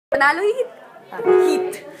Panalo hit.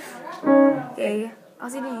 Hit. Okay. Ako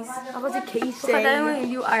si Denise. Ako si Caasi. Pakatala mo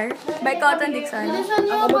yung You Are by Cotton Dixon.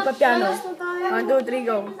 Ako magpa-piano. 1, 2, 3,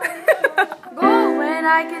 go. Go! When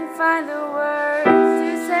I can find the words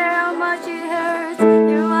to say how much it hurts,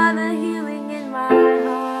 you are the healing in my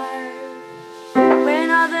heart.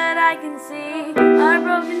 When all that I can see are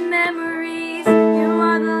broken memories, you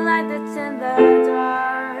are the light that's in the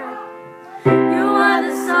dark. You are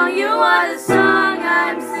the song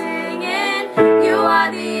I'm singing. You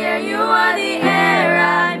are the air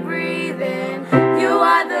I breathe in. You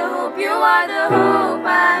are the hope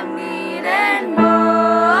I'm needing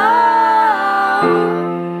more.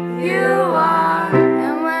 You are.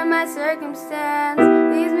 And when my circumstance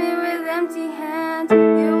leaves me with empty hands,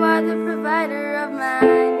 you are the provider of my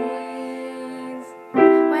needs.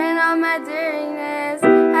 When all my dirtiness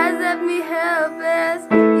has left me helpless,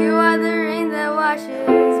 you are the rain that washes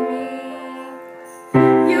me.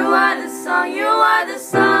 You are the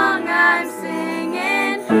song I'm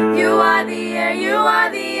singing. You are the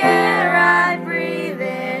air I breathe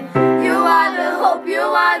in. You are the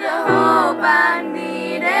hope I'm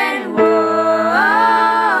needing. Whoa,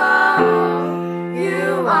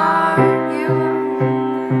 you are.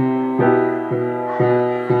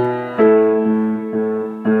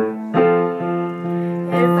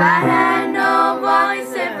 If I had no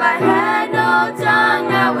voice, if I had no tongue,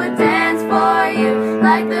 I would dance for you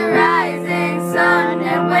like the rising sun.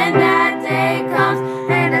 And when that day comes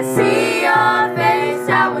and I see your face,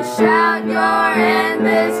 I will shout your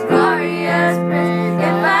endless glorious praise.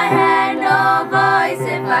 If I had no voice,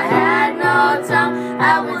 if I had no tongue,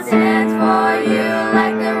 I would dance for you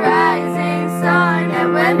like the rising sun.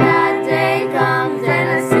 And when that day comes and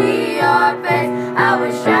I see your face, I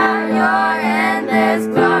will shout your endless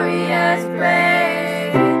glorious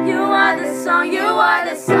praise. You are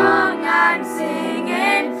the song I'm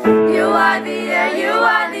singing. You are the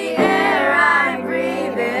air I'm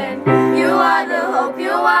breathing. You are the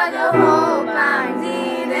hope I'm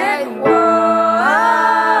needing. Whoa,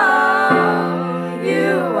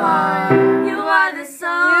 you are the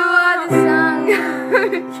song.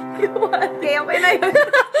 Okay, okay na yun.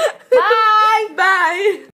 Bye! Bye!